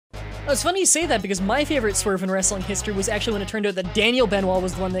It's funny you say that because my favorite swerve in wrestling history was actually when it turned out that Daniel Benoit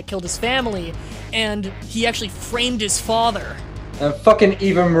was the one that killed his family, and he actually framed his father. And fucking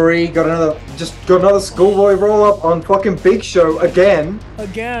Eva Marie got another schoolboy roll-up on fucking Big Show again.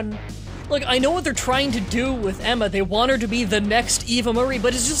 Look, I know what they're trying to do with Emma. They want her to be the next Eva Marie,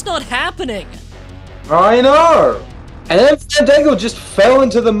 but it's just not happening. I know! And then Fandango just fell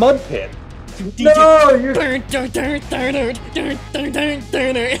into the mud pit. No, you... It's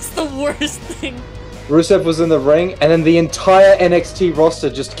the worst thing. Rusev was in the ring, and then the entire NXT roster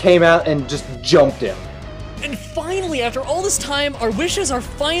just came out and just jumped him. And finally, after all this time, our wishes are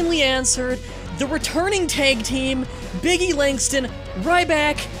finally answered. The returning tag team, Big E Langston,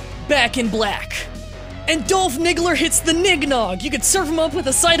 Ryback, Back in Black. And Dolph Ziggler hits the Nignog. You could serve him up with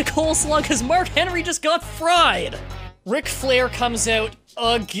a side of coleslaw because Mark Henry just got fried. Ric Flair comes out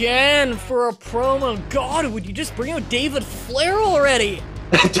again for a promo. God, would you just bring out David Flair already?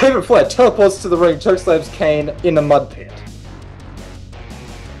 David Flair teleports to the ring, chokeslams Kane in the mud pit.